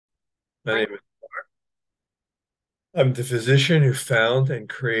My name is, I'm the physician who found and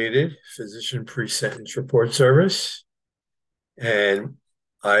created Physician Pre-Sentence Report Service. And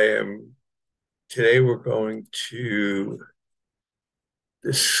today we're going to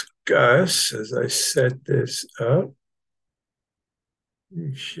discuss, as I set this up,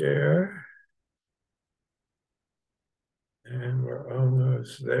 share, and we're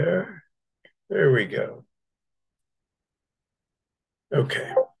almost there. There we go.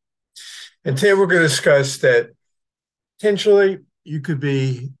 Okay. And today we're going to discuss that potentially you could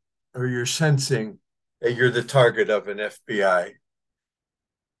be, or you're sensing that you're the target of an FBI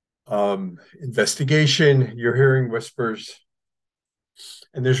investigation. You're hearing whispers,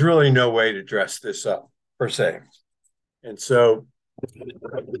 and there's really no way to dress this up per se. And so,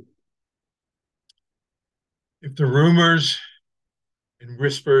 if the rumors and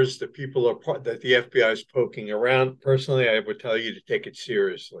whispers that that the FBI is poking around, personally, I would tell you to take it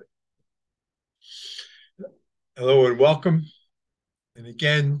seriously. Hello and welcome. And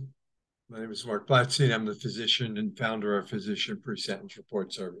again, my name is Mark Blatstein. I'm the physician and founder of Physician Pre-Sentence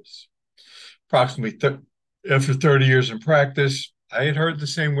Report Service. After 30 years in practice, I had heard the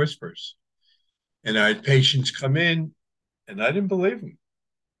same whispers. And I had patients come in, and I didn't believe them.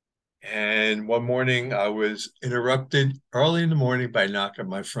 And one morning, I was interrupted early in the morning by a knock on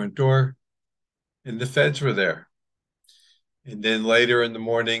my front door, and the feds were there. And then later in the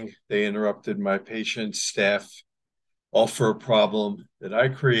morning, they interrupted my patient's staff, all for a problem that I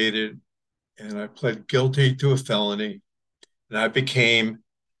created. And I pled guilty to a felony. And I became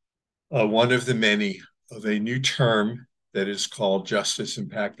one of the many of a new term that is called justice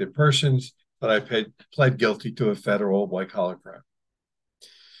impacted persons. But I pled guilty to a federal white collar crime.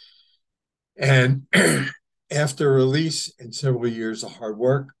 And after release and several years of hard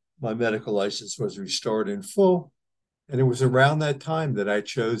work, my medical license was restored in full. And it was around that time that I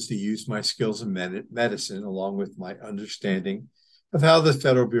chose to use my skills in medicine, along with my understanding of how the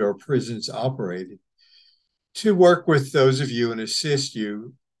Federal Bureau of Prisons operated, to work with those of you and assist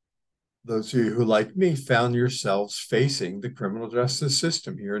you, those of you who, like me, found yourselves facing the criminal justice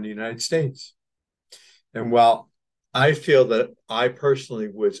system here in the United States. And while I feel that I personally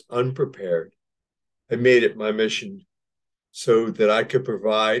was unprepared, I made it my mission so that I could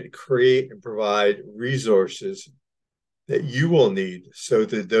create and provide resources that you will need so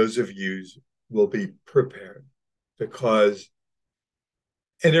that those of you will be prepared. Because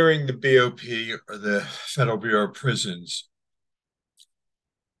entering the BOP or the Federal Bureau of Prisons,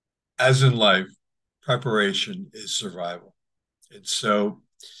 as in life, preparation is survival. And so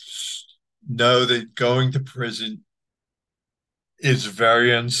know that going to prison is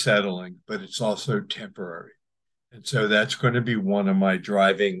very unsettling, but it's also temporary. And so that's going to be one of my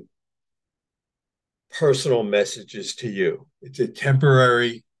driving personal messages to you. It's a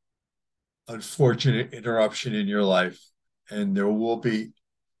temporary, unfortunate interruption in your life, and there will be,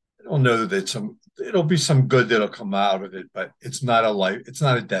 I don't know that it'll be some good that'll come out of it, but it's not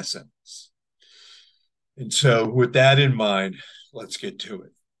a death sentence. And so, with that in mind, let's get to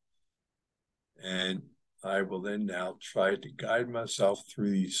it. And I will then now try to guide myself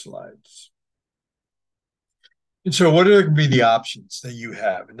through these slides. And so, what are going to be the options that you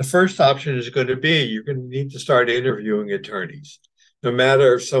have? And the first option is going to be you're going to need to start interviewing attorneys. No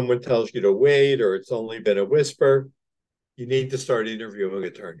matter if someone tells you to wait or it's only been a whisper, you need to start interviewing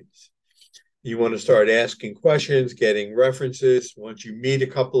attorneys. You want to start asking questions, getting references. Once you meet a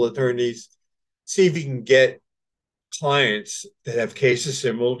couple of attorneys, see if you can get clients that have cases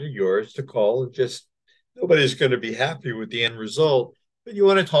similar to yours to call and just nobody's going to be happy with the end result, but you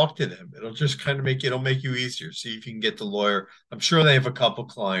want to talk to them. It'll make you easier. See if you can get the lawyer. I'm sure they have a couple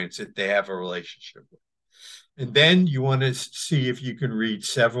clients that they have a relationship with. And then you want to see if you can read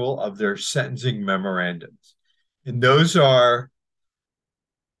several of their sentencing memorandums. And those are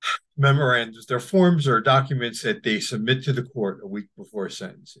memorandums, they're forms or documents that they submit to the court a week before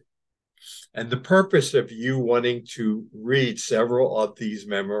sentencing. And the purpose of you wanting to read several of these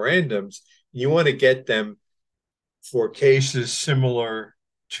memorandums, you want to get them for cases similar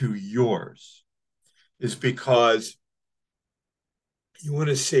to yours, is because you want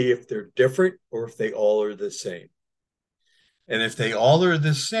to see if they're different or if they all are the same. And if they all are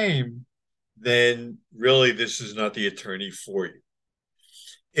the same, then really this is not the attorney for you.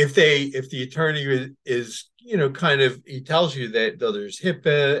 If the attorney is kind of, he tells you that there's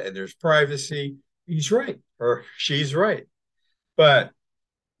HIPAA and there's privacy, he's right or she's right. But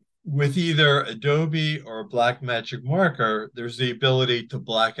with either Adobe or Black Magic Marker, there's the ability to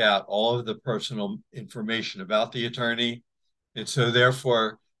black out all of the personal information about the attorney. And so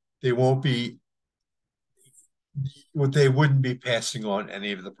therefore they won't be what they wouldn't be passing on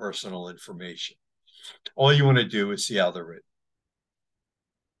any of the personal information. All you want to do is see how they're written.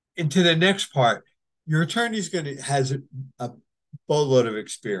 Into the next part, your attorney's going to has a boatload of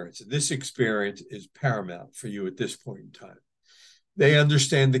experience, and this experience is paramount for you at this point in time. They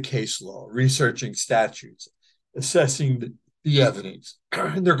understand the case law, researching statutes, assessing the evidence.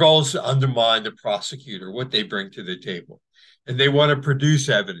 And their goal is to undermine the prosecutor, what they bring to the table. And they want to produce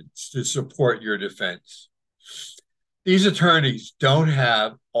evidence to support your defense. These attorneys don't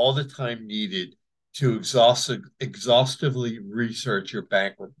have all the time needed to exhaustively research your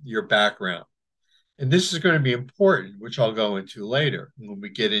background. And this is going to be important, which I'll go into later when we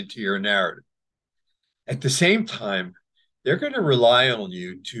get into your narrative. At the same time, they're going to rely on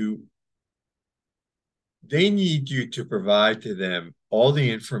you to, they need you to provide to them all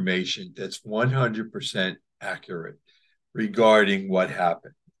the information that's 100% accurate regarding what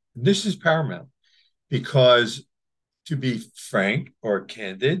happened. And this is paramount because, to be frank or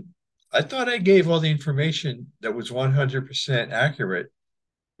candid, I thought I gave all the information that was 100% accurate,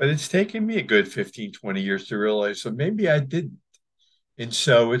 but it's taken me a good 15, 20 years to realize, so maybe I didn't. And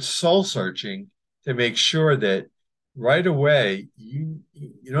so it's soul searching to make sure that right away you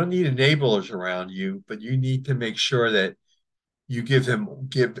don't need enablers around you, but you need to make sure that you give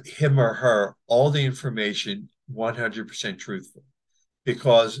him or her all the information 100% truthful.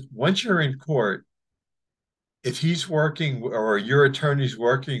 Because once you're in court, if he's working or your attorney's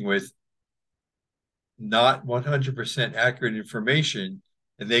working with not 100% accurate information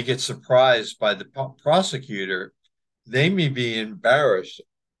and they get surprised by the prosecutor, they may be embarrassed,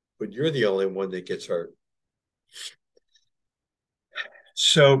 but you're the only one that gets hurt.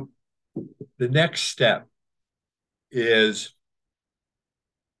 So the next step is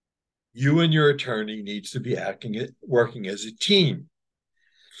you and your attorney needs to be working as a team.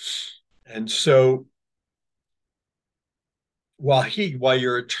 And so while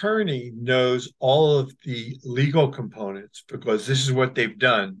your attorney knows all of the legal components, because this is what they've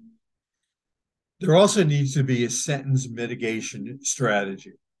done, there also needs to be a sentence mitigation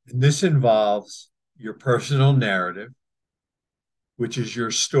strategy. And this involves your personal narrative, which is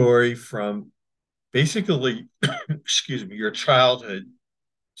your story from basically, excuse me, your childhood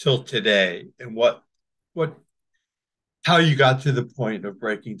till today, and what how you got to the point of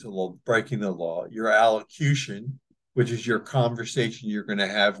breaking the law, your allocution, which is your conversation you're going to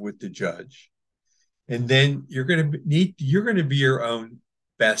have with the judge, and then you're going to be your own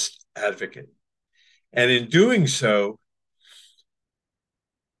best advocate, and in doing so,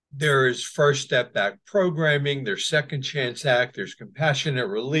 there is First Step Back programming, there's Second Chance Act, there's compassionate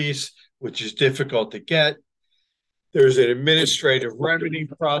release, which is difficult to get. There's an administrative remedy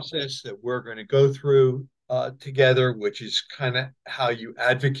process that we're going to go through together, which is kind of how you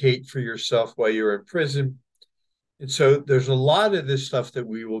advocate for yourself while you're in prison. And so there's a lot of this stuff that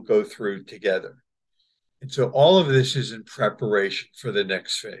we will go through together. And so all of this is in preparation for the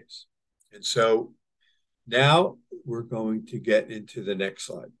next phase. And so now we're going to get into the next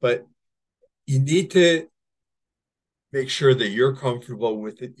slide. But you need to make sure that you're comfortable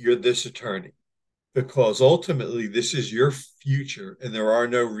with it. You're this attorney, because ultimately this is your future and there are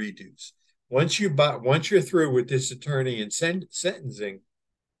no redos. Once you're through with this attorney and sentencing,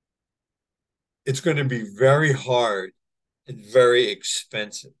 it's going to be very hard and very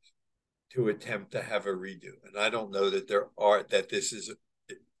expensive to attempt to have a redo. And I don't know that this is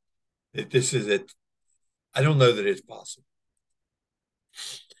it. I don't know that it's possible.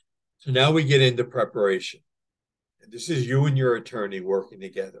 So now we get into preparation. And this is you and your attorney working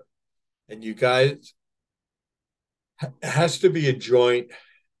together. And you guys, it has to be a joint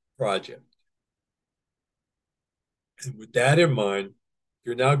project. And with that in mind,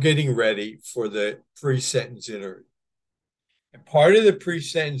 you're now getting ready for the pre-sentence interview. And part of the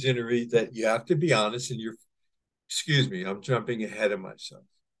pre-sentence interview that you have to be honest, and excuse me, I'm jumping ahead of myself.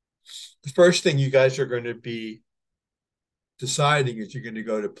 The first thing you guys are going to be deciding is you're going to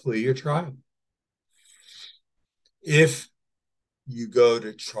go to plea or trial. If you go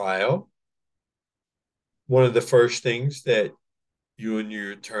to trial, one of the first things that you and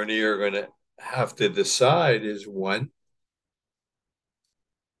your attorney are going to have to decide is one,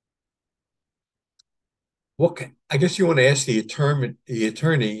 I guess you want to ask the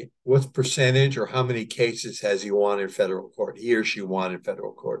attorney what percentage or how many cases has he won in federal court, he or she won in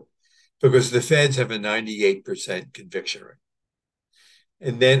federal court, because the feds have a 98% conviction rate.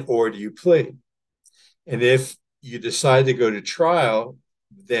 And then, or do you plead? And if you decide to go to trial,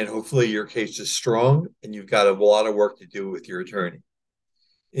 then hopefully your case is strong and you've got a lot of work to do with your attorney.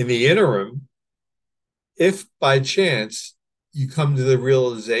 In the interim, if by chance you come to the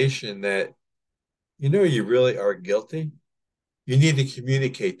realization that You know, you really are guilty. You need to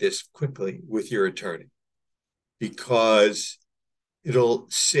communicate this quickly with your attorney because it'll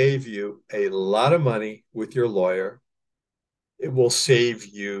save you a lot of money with your lawyer. It will save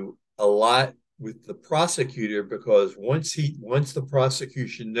you a lot with the prosecutor because once the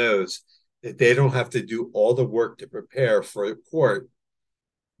prosecution knows that they don't have to do all the work to prepare for the court,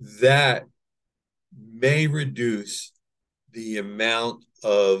 that may reduce the amount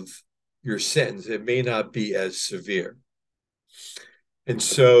of your sentence. It may not be as severe. And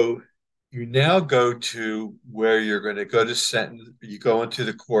so you now go to where you're going to go to sentence, you go into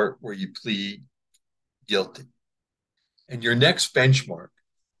the court where you plead guilty. And your next benchmark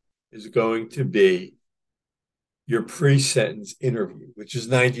is going to be your pre-sentence interview, which is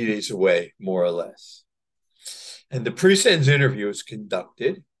 90 days away, more or less. And the pre-sentence interview is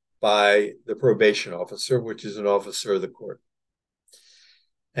conducted by the probation officer, which is an officer of the court.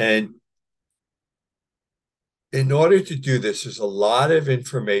 And in order to do this, there's a lot of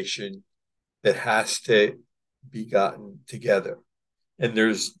information that has to be gotten together. And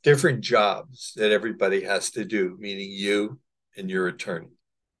there's different jobs that everybody has to do, meaning you and your attorney.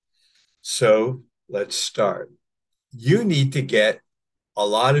 So let's start. You need to get a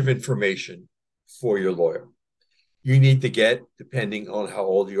lot of information for your lawyer. You need to get, depending on how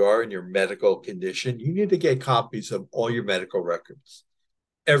old you are and your medical condition, you need to get copies of all your medical records,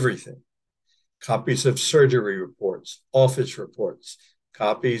 everything. Copies of surgery reports, office reports,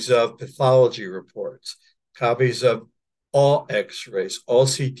 copies of pathology reports, copies of all x-rays, all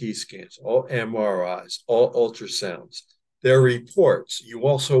CT scans, all MRIs, all ultrasounds. Their reports. You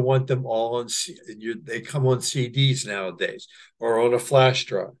also want them all on, they come on CDs nowadays or on a flash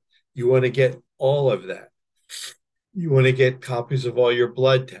drive. You want to get all of that. You want to get copies of all your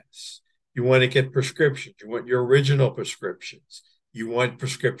blood tests. You want to get prescriptions. You want your original prescriptions. You want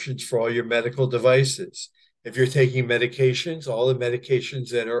prescriptions for all your medical devices. If you're taking medications, all the medications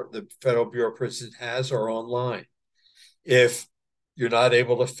that the Federal Bureau of Prisons has are online. If you're not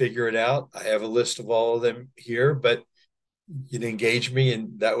able to figure it out, I have a list of all of them here, but you can engage me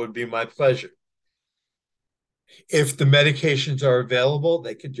and that would be my pleasure. If the medications are available,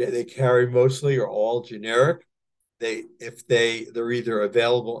 they carry mostly or all generic. They're either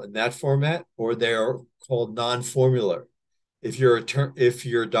available in that format or they are called non-formulary. If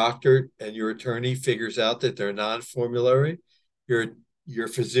your doctor and your attorney figures out that they're non-formulary, your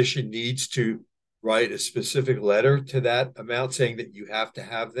physician needs to write a specific letter to that amount saying that you have to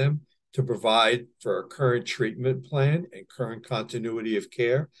have them to provide for a current treatment plan and current continuity of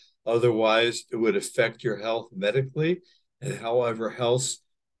care. Otherwise, it would affect your health medically and however else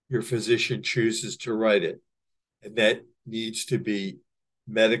your physician chooses to write it. And that needs to be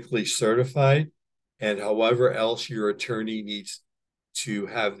medically certified. And however else your attorney needs to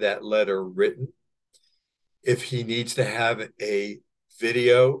have that letter written. If he needs to have a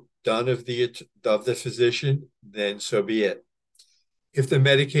video done of the physician, then so be it. If the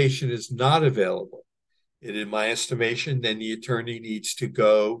medication is not available, and in my estimation, then the attorney needs to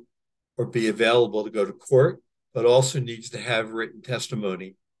go or be available to go to court, but also needs to have written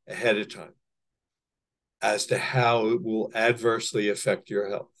testimony ahead of time as to how it will adversely affect your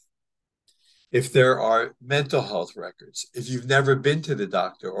health. If there are mental health records, if you've never been to the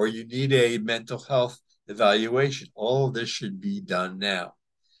doctor or you need a mental health evaluation, all of this should be done now.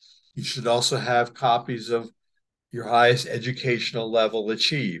 You should also have copies of your highest educational level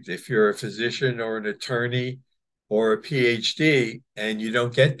achieved. If you're a physician or an attorney or a PhD and you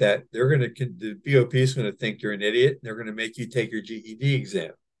don't get that, the BOP is going to think you're an idiot. They're going to make you take your GED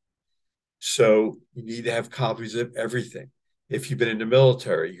exam. So you need to have copies of everything. If you've been in the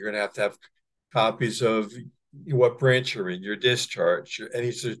military, you're going to have copies of what branch you're in, your discharge,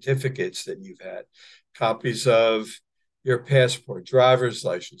 any certificates that you've had, copies of your passport, driver's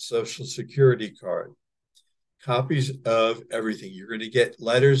license, social security card, copies of everything. You're going to get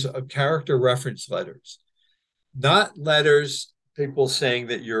letters of character reference letters, not letters, people saying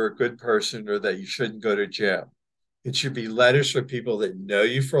that you're a good person or that you shouldn't go to jail. It should be letters for people that know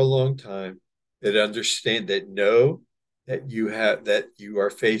you for a long time, that understand, that know that you are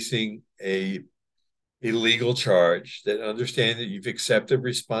facing a legal charge, that understand that you've accepted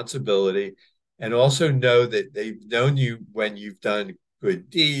responsibility, and also know that they've known you when you've done good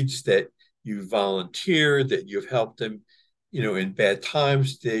deeds, that you volunteered, that you've helped them, in bad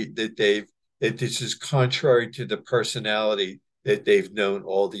times, that this is contrary to the personality that they've known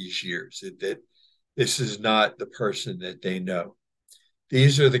all these years, that this is not the person that they know.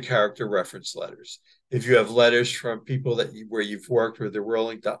 These are the character reference letters. If you have letters from people where you've worked, where they're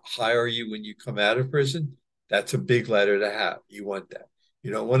willing to hire you when you come out of prison, that's a big letter to have. You want that.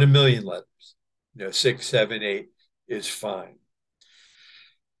 You don't want a million letters. 6, 7, 8 is fine.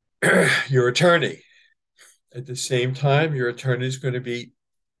 Your attorney, at the same time, your attorney is going to be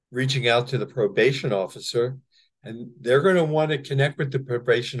reaching out to the probation officer, and they're going to want to connect with the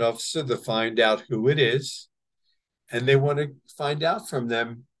probation officer to find out who it is, and they want to find out from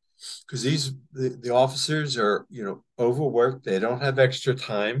them because the officers are overworked. They don't have extra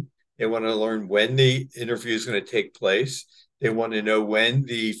time. They want to learn when the interview is going to take place. They want to know when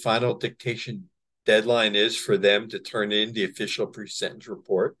the final dictation deadline is for them to turn in the official pre-sentence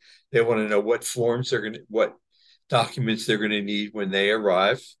report. They want to know what documents they're going to need when they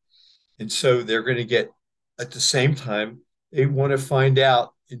arrive. And so they're going to get, at the same time, they want to find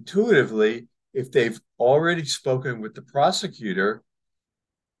out intuitively if they've already spoken with the prosecutor,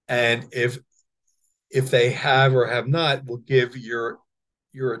 and if they have or have not, will give your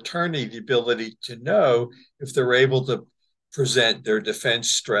attorney the ability to know if they're able to present their defense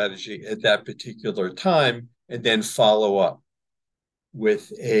strategy at that particular time, and then follow up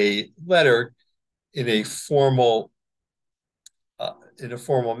with a letter in a formal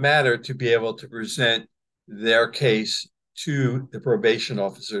manner to be able to present their case to the probation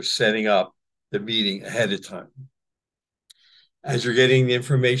officer, setting up the meeting ahead of time. As you're getting the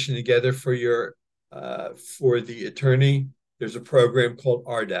information together for the attorney, there's a program called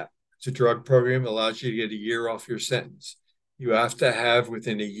RDAP. It's a drug program that allows you to get a year off your sentence. You have to have,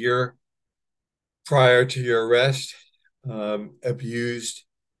 within a year prior to your arrest, abused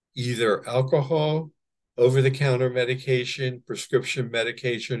either alcohol, over-the-counter medication, prescription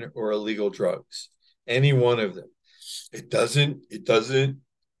medication, or illegal drugs. Any one of them. It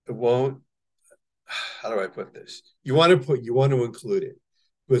won't, how do I put this? You want to include it.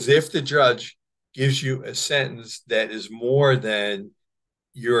 Because if the judge gives you a sentence that is more than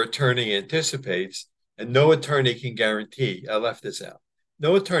your attorney anticipates, and no attorney can guarantee, I left this out,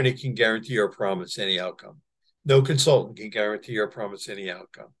 no attorney can guarantee or promise any outcome. No consultant can guarantee or promise any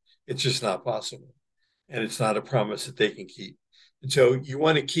outcome. It's just not possible. And it's not a promise that they can keep. And so you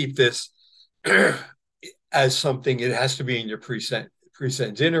want to keep this as something, it has to be in your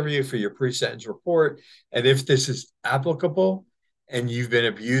pre-sentence interview for your pre-sentence report. And if this is applicable and you've been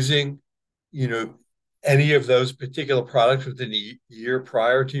abusing, any of those particular products within a year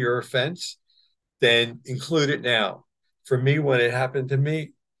prior to your offense, then include it now. For me, when it happened to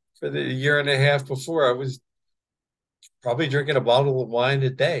me, for the year and a half before, I was probably drinking a bottle of wine a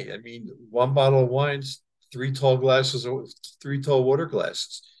day. I mean, one bottle of wine's three tall water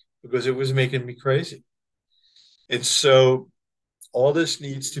glasses, because it was making me crazy. And so all this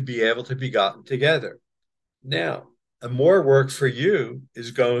needs to be able to be gotten together. Now, and more work for you is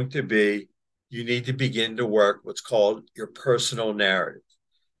going to be, you need to begin to work what's called your personal narrative.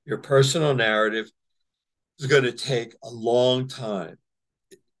 Your personal narrative is going to take a long time.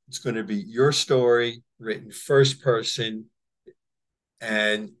 It's going to be your story written first person,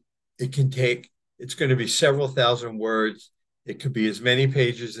 and it's going to be several thousand words. It could be as many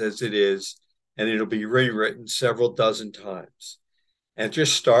pages as it is, and it'll be rewritten several dozen times. And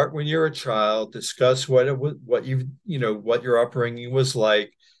just start when you're a child, discuss what your upbringing was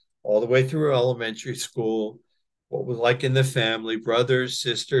like all the way through elementary school, what was like in the family, brothers,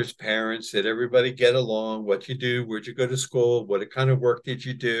 sisters, parents, did everybody get along, what you do, where'd you go to school, what kind of work did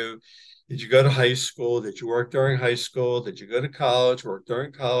you do? Did you go to high school? Did you work during high school? Did you go to college, work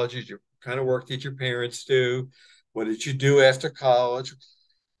during college? What kind of work did your parents do? What did you do after college?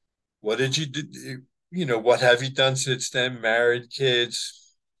 What did you do? What have you done since then? Married,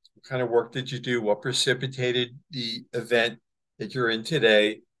 kids? What kind of work did you do? What precipitated the event that you're in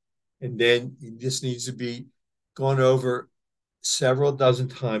today? And then this needs to be gone over several dozen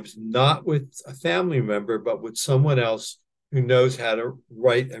times, not with a family member, but with someone else who knows how to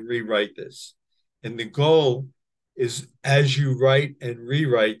write and rewrite this. And the goal is, as you write and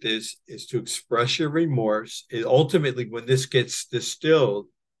rewrite this, is to express your remorse. And ultimately, when this gets distilled,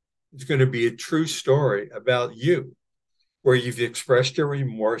 it's going to be a true story about you, where you've expressed your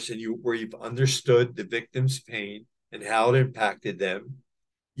remorse and where you've understood the victim's pain and how it impacted them.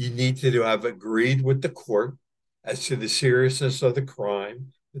 You need to have agreed with the court as to the seriousness of the crime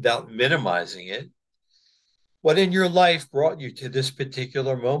without minimizing it. What in your life brought you to this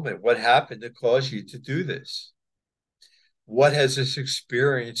particular moment? What happened to cause you to do this? What has this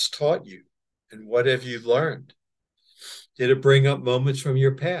experience taught you? And what have you learned? Did it bring up moments from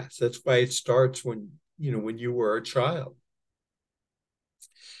your past? That's why it starts when you were a child.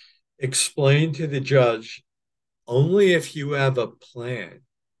 Explain to the judge, only if you have a plan,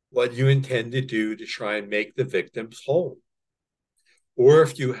 what you intend to do to try and make the victims whole. Or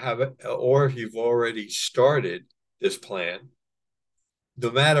if you've already started this plan,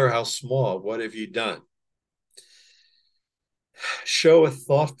 no matter how small, what have you done? Show a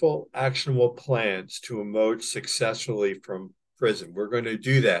thoughtful, actionable plans to emerge successfully from prison. We're going to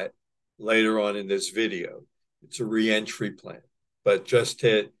do that later on in this video. It's a reentry plan, but just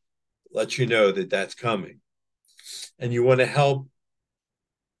to let you know that that's coming. And you want to help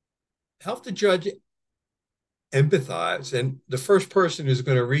the judge empathize. And the first person who's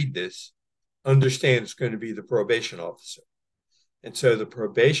going to read this understands it's going to be the probation officer. And so the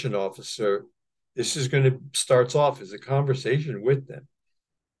probation officer, this is going to starts off as a conversation with them.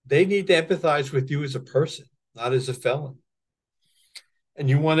 They need to empathize with you as a person, not as a felon. And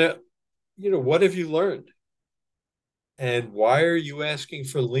you want to, what have you learned? And why are you asking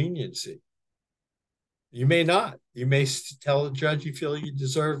for leniency? You may not. You may tell the judge you feel you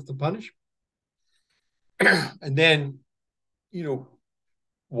deserve the punishment. And then, you know,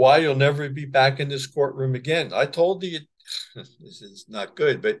 why you'll never be back in this courtroom again. I told you, this is not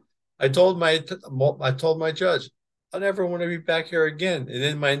good, but I told my judge, I never want to be back here again.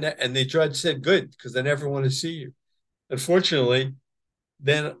 And then and the judge said, good, because I never want to see you. Unfortunately,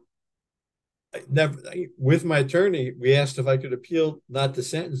 then with my attorney, we asked if I could appeal not the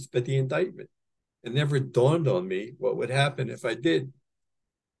sentence, but the indictment. It never dawned on me what would happen if I did.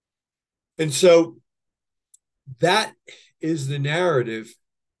 And so that is the narrative.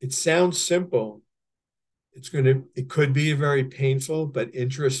 It sounds simple. It could be very painful, but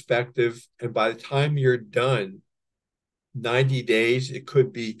introspective. And by the time you're done, 90 days, it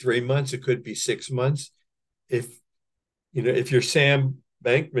could be 3 months, it could be 6 months. If you're Sam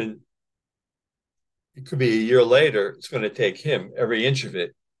Bankman, it could be a year later. It's going to take him every inch of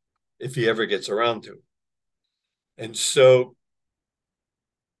it if he ever gets around to it. And so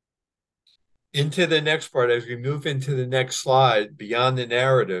into the next part, as we move into the next slide, beyond the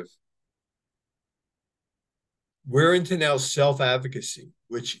narrative, we're into now self-advocacy,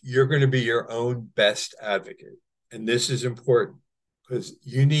 which you're going to be your own best advocate. And this is important because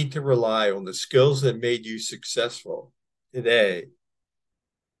you need to rely on the skills that made you successful today.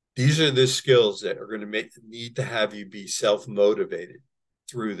 These are the skills that are going to need to have you be self-motivated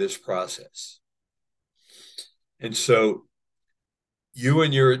through this process. And so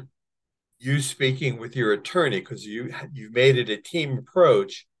you speaking with your attorney, because you've made it a team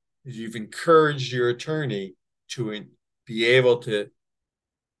approach, is you've encouraged your attorney to be able to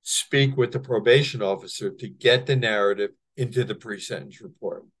speak with the probation officer to get the narrative into the pre-sentence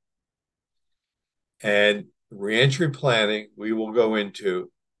report. And reentry planning, we will go into,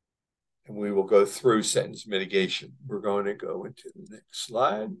 and we will go through sentence mitigation. We're going to go into the next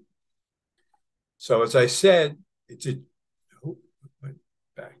slide. So as I said, went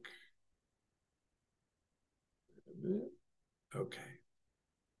back. Okay.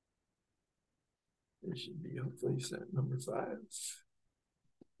 There should be hopefully set number 5.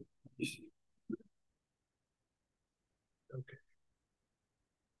 Okay.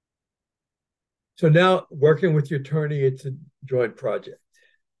 So now working with your attorney, it's a joint project.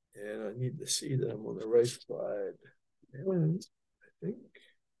 And I need to see that I'm on the right slide. And I think.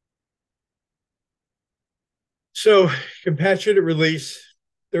 So compassionate release,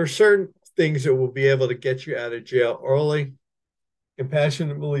 there are certain things that will be able to get you out of jail early.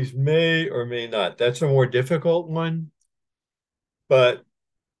 Compassionate release may or may not. That's a more difficult one. But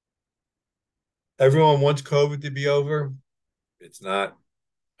everyone wants COVID to be over. It's not.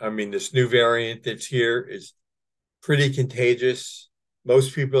 I mean, this new variant that's here is pretty contagious.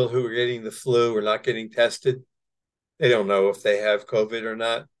 Most people who are getting the flu are not getting tested. They don't know if they have COVID or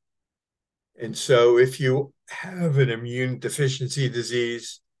not. And so if you have an immune deficiency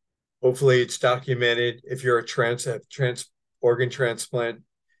disease, hopefully it's documented. If you're a organ transplant,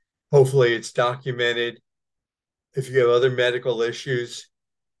 hopefully it's documented. If you have other medical issues,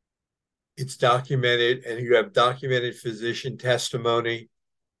 it's documented, and you have documented physician testimony,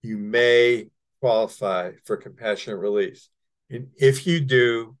 you may qualify for compassionate release. And if you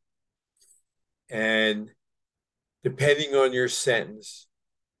do, and depending on your sentence,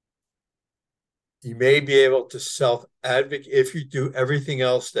 you may be able to self-advocate if you do everything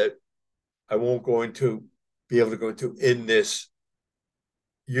else that I won't go into, be able to go into in this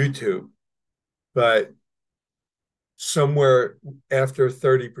YouTube, but somewhere after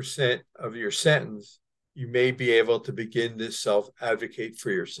 30% of your sentence, you may be able to begin to self-advocate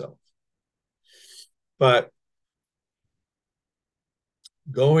for yourself. But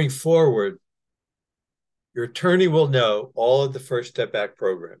going forward, your attorney will know all of the First Step Back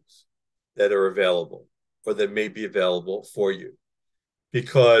programs that are available or that may be available for you,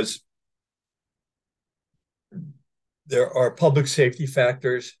 because there are public safety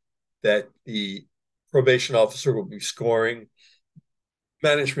factors that the probation officer will be scoring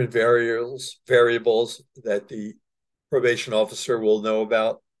management variables that the probation officer will know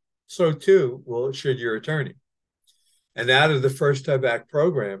about. So too should your attorney. And out of the First Step Back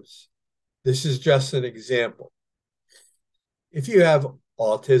programs, this is just an example. If you have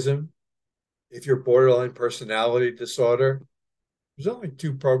autism, if you're borderline personality disorder, there's only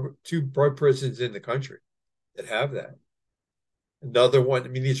two prisons in the country that have that. Another one, I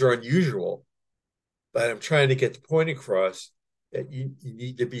mean, these are unusual, but I'm trying to get the point across that you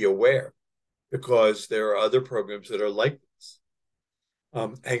need to be aware because there are other programs that are like this.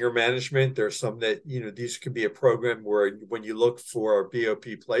 Anger management, there's some that, these could be a program where when you look for a BOP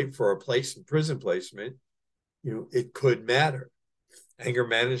plate for a place in prison placement, it could matter. Anger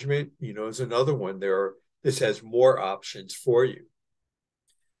management, is another one. This has more options for you.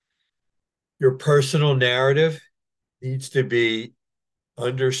 Your personal narrative needs to be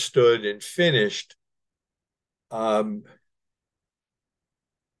understood and finished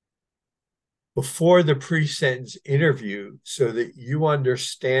before the pre-sentence interview so that you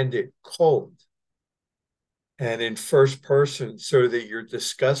understand it cold and in first person so that you're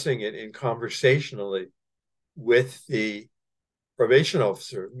discussing it in conversationally with the probation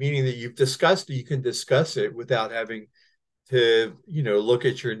officer, meaning that you've discussed it, you can discuss it without having to, look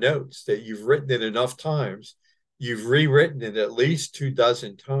at your notes, that you've written it enough times. You've rewritten it at least 24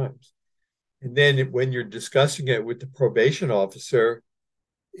 times. And then when you're discussing it with the probation officer,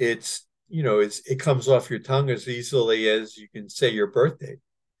 it comes off your tongue as easily as you can say your birthday.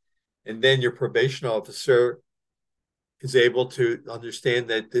 And then your probation officer is able to understand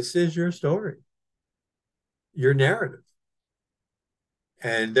that this is your story, your narrative.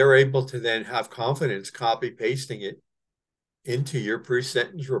 And they're able to then have confidence copy pasting it into your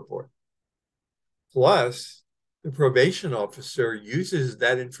pre-sentence report. Plus, the probation officer uses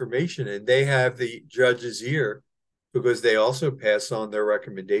that information and they have the judge's ear because they also pass on their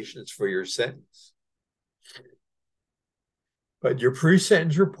recommendations for your sentence. But your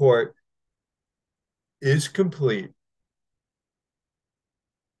pre-sentence report is complete.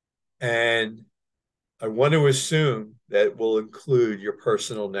 And I want to assume that will include your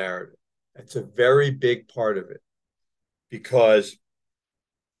personal narrative. That's a very big part of it because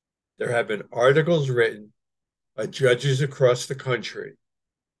there have been articles written by judges across the country,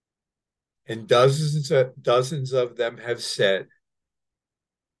 and dozens of them have said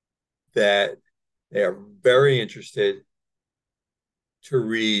that they are very interested to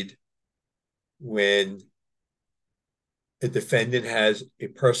read when a defendant has a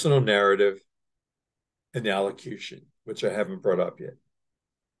personal narrative and allocution, which I haven't brought up yet.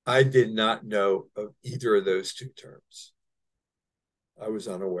 I did not know of either of those two terms. I was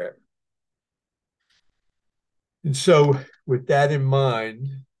unaware. And so with that in mind,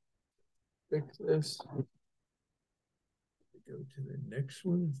 fix this. Go to the next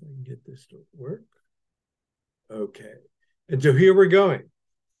one if I can get this to work. Okay. And so here we're going.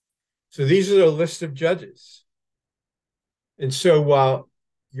 So these are the list of judges. And so while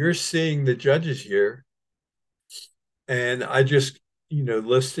you're seeing the judges here, and I just,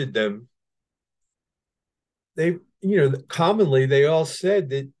 listed them, they, commonly they all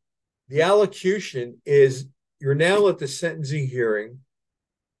said that the allocution is you're now at the sentencing hearing.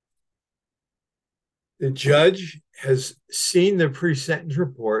 The judge has seen the pre-sentence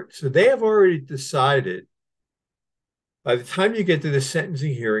report, so they have already decided by the time you get to the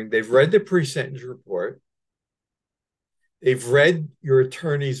sentencing hearing, they've read the pre-sentence report. They've read your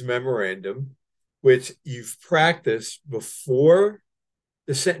attorney's memorandum, which you've practiced before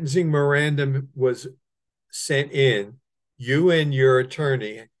the sentencing memorandum was sent in. You and your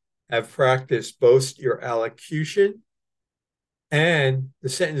attorney have practiced both your allocution and the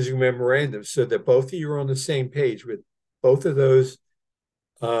sentencing memorandum so that both of you are on the same page with both of those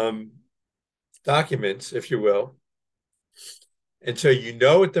documents, if you will. And so you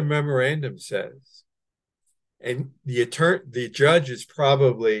know what the memorandum says. And the judge is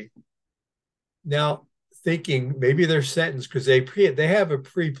probably now thinking maybe they're sentenced because they have a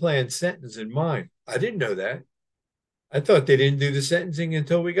pre-planned sentence in mind. I didn't know that. I thought they didn't do the sentencing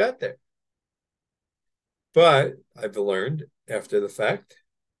until we got there. But I've learned after the fact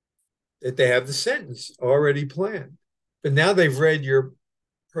that they have the sentence already planned. But now they've read your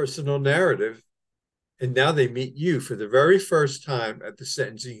personal narrative, and now they meet you for the very first time at the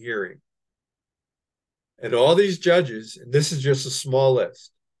sentencing hearing. And all these judges, and this is just a small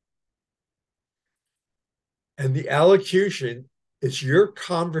list, and the allocution is your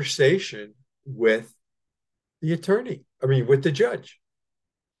conversation with the attorney, with the judge.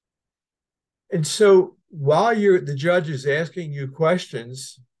 And so while the judge is asking you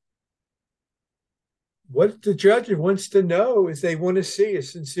questions, What the judge wants to know is they want to see a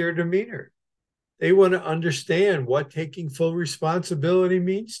sincere demeanor. They want to understand what taking full responsibility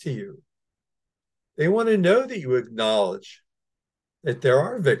means to you. They want to know that you acknowledge that there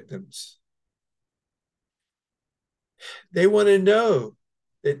are victims. They want to know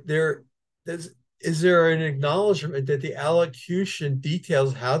that is there an acknowledgement that the allocution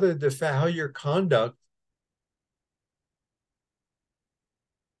details how your conduct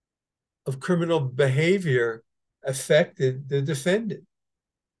of criminal behavior affected the defendant,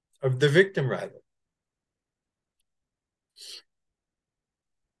 of the victim rather.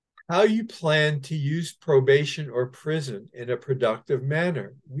 How you plan to use probation or prison in a productive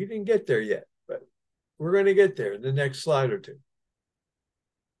manner. We didn't get there yet, but we're going to get there in the next slide or two.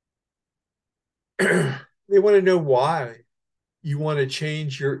 They want to know why you want to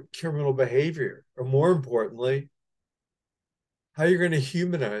change your criminal behavior, or more importantly, how you're going to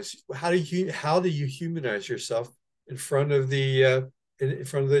humanize. How do you humanize yourself in front of in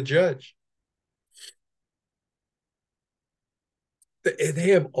front of the judge? They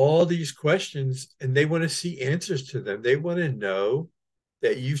have all these questions and they want to see answers to them. They want to know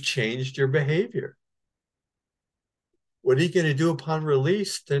that you've changed your behavior. What are you going to do upon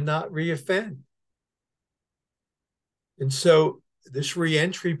release to not reoffend? And so this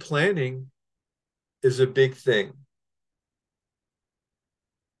reentry planning is a big thing.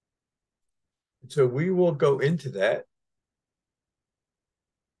 And so we will go into that.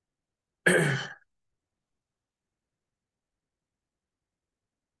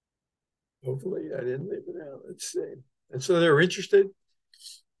 Hopefully I didn't leave it out. Let's see. And so they're interested.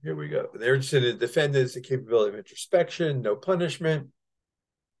 Here we go. They're interested in defendants, the capability of introspection, no punishment.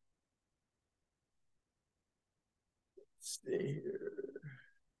 Let's see here.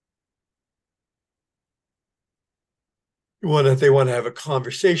 They want to have a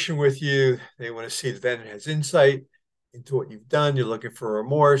conversation with you. They want to see the defendant has insight into what you've done. You're looking for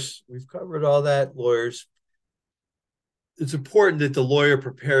remorse. We've covered all that. Lawyers. It's important that the lawyer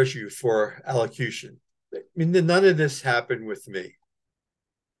prepares you for allocution. I mean, none of this happened with me.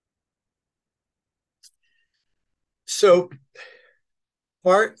 So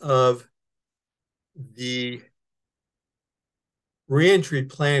part of the reentry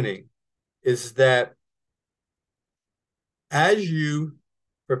planning is that as you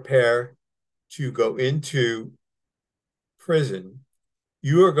prepare to go into prison,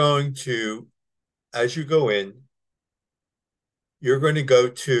 you are going to, as you go in, you're going to go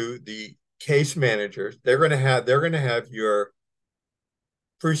to the case managers. They're going to have your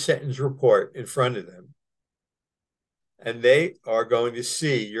pre-sentence report in front of them, and they are going to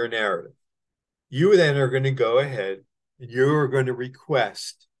see your narrative. You then are going to go ahead and you are going to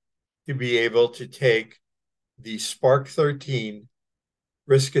request to be able to take the Spark 13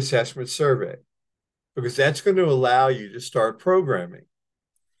 risk assessment survey, because that's going to allow you to start programming.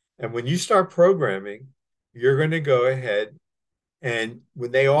 And when you start programming, you're going to go ahead and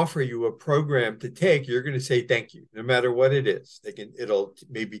when they offer you a program to take, you're going to say thank you, no matter what it is. It'll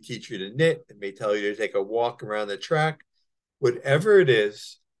maybe teach you to knit. It may tell you to take a walk around the track. Whatever it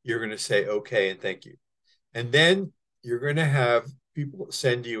is, you're going to say okay and thank you. And then you're going to have people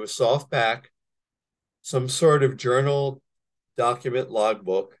send you a soft back, some sort of journal document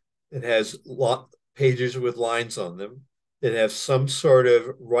logbook that has pages with lines on them, that have some sort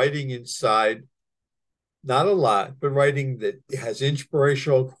of writing inside, not a lot, but writing that has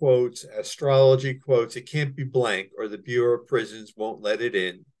inspirational quotes, astrology quotes. It can't be blank or the Bureau of Prisons won't let it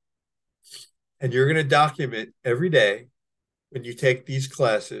in. And you're going to document every day when you take these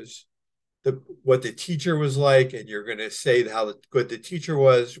classes what the teacher was like, and you're going to say how good the teacher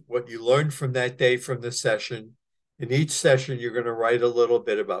was, what you learned from that day from the session. In each session, you're going to write a little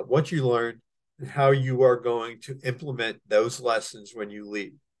bit about what you learned and how you are going to implement those lessons when you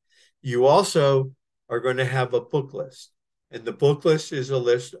leave. You also are going to have a book list. And the book list is a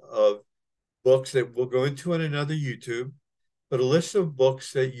list of books that we'll go into on another YouTube, but a list of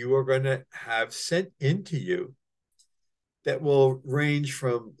books that you are going to have sent into you that will range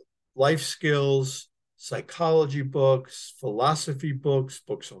from life skills, psychology books, philosophy books,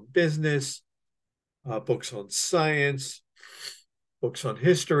 books on business, books on science, books on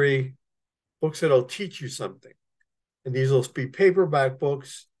history, books that'll teach you something. And these will be paperback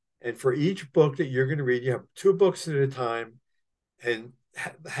books. And for each book that you're going to read, you have 2 books at a time and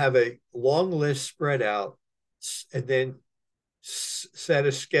have a long list spread out, and then set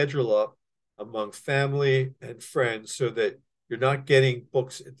a schedule up among family and friends so that you're not getting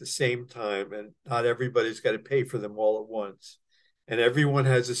books at the same time and not everybody's got to pay for them all at once. And everyone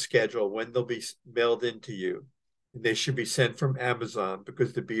has a schedule when they'll be mailed into you. And they should be sent from Amazon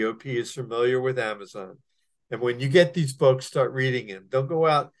because the BOP is familiar with Amazon. And when you get these books, start reading them. Don't go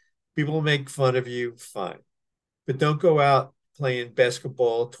out. People make fun of you, fine. But don't go out playing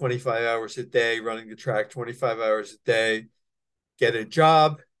basketball 25 hours a day, running the track 25 hours a day. Get a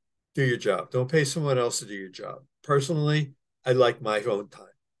job, do your job. Don't pay someone else to do your job. Personally, I like my own time.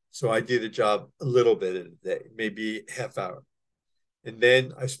 So I do the job a little bit in a day, maybe half hour. And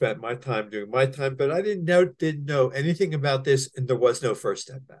then I spent my time doing my time, but I didn't know anything about this, and there was no first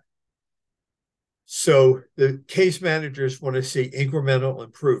step back. So the case managers want to see incremental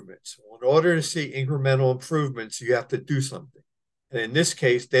improvements. In order to see incremental improvements, you have to do something. And in this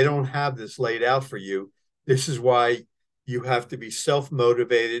case, they don't have this laid out for you. This is why you have to be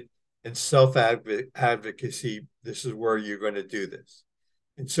self-motivated and self-advocacy. This is where you're going to do this.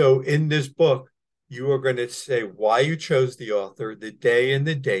 And so in this book, you are going to say why you chose the author, the day and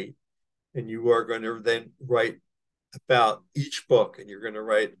the date, and you are going to then write about each book, and you're going to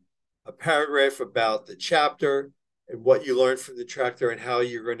write a paragraph about the chapter and what you learned from the chapter and how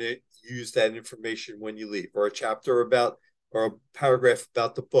you're going to use that information when you leave, or a chapter about, or a paragraph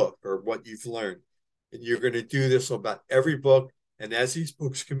about the book or what you've learned. And you're going to do this about every book. And as these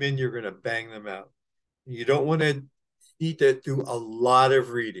books come in, you're going to bang them out. You don't want to need to do a lot of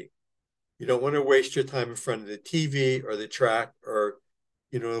reading. You don't want to waste your time in front of the TV or the track, or,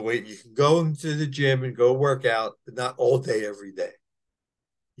 the way you can go into the gym and go work out, but not all day, every day.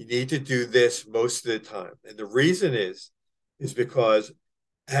 You need to do this most of the time. And the reason is because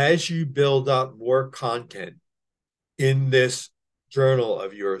as you build up more content in this journal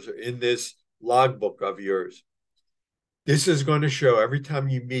of yours or in this logbook of yours, this is going to show every time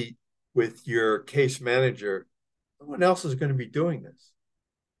you meet with your case manager, no one else is going to be doing this.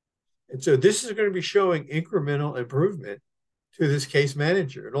 And so this is going to be showing incremental improvement to this case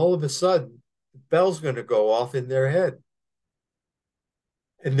manager. And all of a sudden, the bell's going to go off in their head.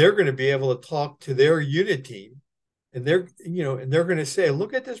 And they're going to be able to talk to their unit team, and they're going to say,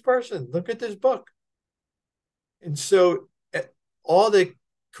 look at this person, look at this book. And so all the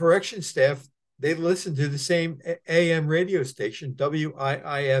correction staff, they listen to the same AM radio station,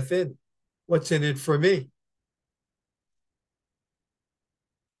 WIIFN. What's in it for me?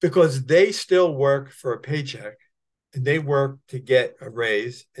 Because they still work for a paycheck, and they work to get a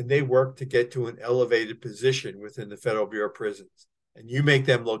raise, and they work to get to an elevated position within the Federal Bureau of Prisons. And you make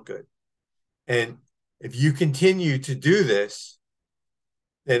them look good. And if you continue to do this,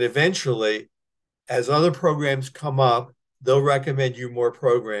 then eventually, as other programs come up, they'll recommend you more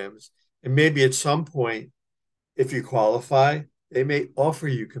programs. And maybe at some point, if you qualify, they may offer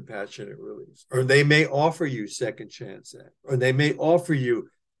you compassionate release, or they may offer you second chance act, or they may offer you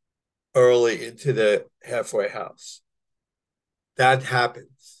early into the halfway house. That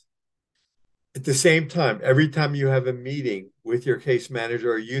happens. At the same time, every time you have a meeting with your case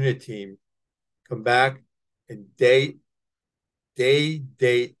manager or unit team, come back and date,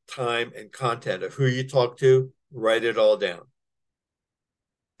 time, and content of who you talk to, write it all down.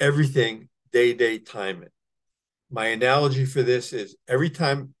 Everything, date, time it. My analogy for this is every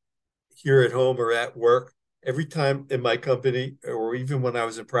time here at home or at work, every time in my company, or even when I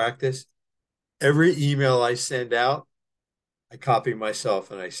was in practice, every email I send out, I copy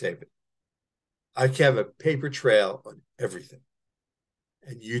myself and I save it. I have a paper trail on everything.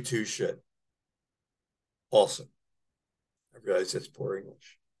 And you too should. Also, I realize that's poor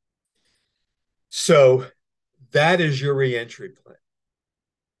English. So that is your reentry plan.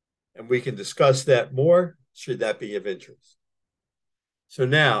 And we can discuss that more, should that be of interest. So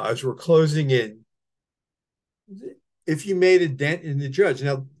now, as we're closing in, if you made a dent in the judge,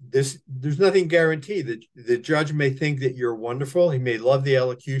 now there's nothing guaranteed. The judge may think that you're wonderful. He may love the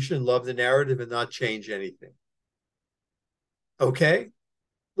elocution, love the narrative, and not change anything. Okay?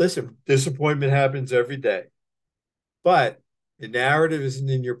 Listen, disappointment happens every day. But the narrative isn't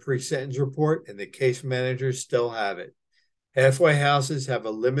in your pre-sentence report, and the case managers still have it. Halfway houses have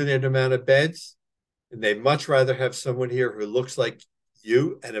a limited amount of beds, and they much rather have someone here who looks like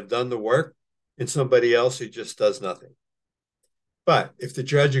you and have done the work than somebody else who just does nothing. But if the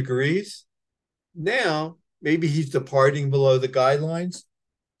judge agrees, now maybe he's departing below the guidelines.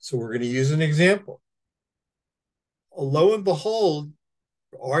 So we're going to use an example. Lo and behold,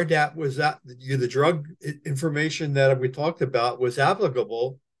 RDAP was that the drug information that we talked about was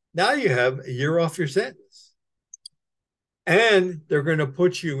applicable. Now you have a year off your sentence. And they're going to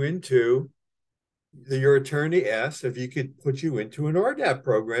put you into, your attorney asks if you could put you into an RDAP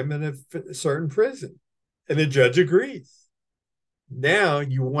program in a certain prison. And the judge agrees. Now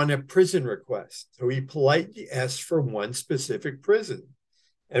you want a prison request. So he politely asks for one specific prison.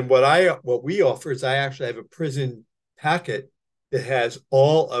 And what we offer is I actually have a prison packet that has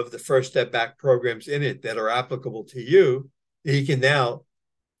all of the First Step Back programs in it that are applicable to you. He can now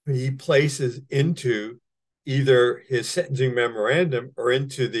he places into either his sentencing memorandum or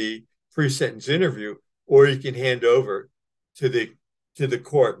into the pre-sentence interview, or he can hand over to the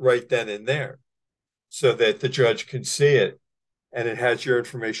court right then and there, so that the judge can see it, and it has your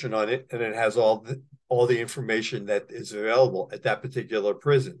information on it, and it has all the information that is available at that particular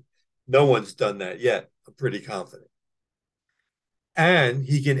prison. No one's done that yet. I'm pretty confident. And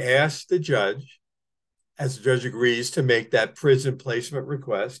he can ask the judge, as the judge agrees to make that prison placement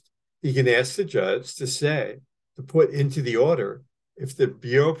request, he can ask the judge to put into the order, if the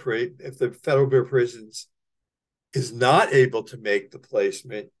Federal Bureau of Prisons is not able to make the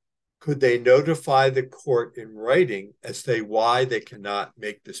placement, could they notify the court in writing as to why they cannot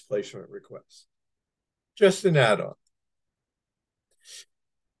make this placement request? Just an add-on.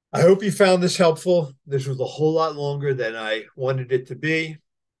 I hope you found this helpful. This was a whole lot longer than I wanted it to be.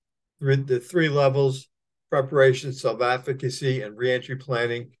 The three levels: preparation, self-advocacy, and reentry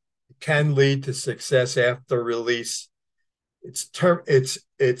planning can lead to success after release. It's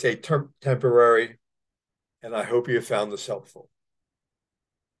a temporary, and I hope you found this helpful.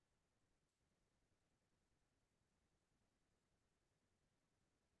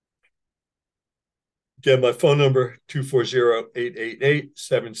 Again, my phone number,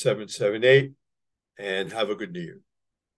 240-888-7778, and have a good New Year.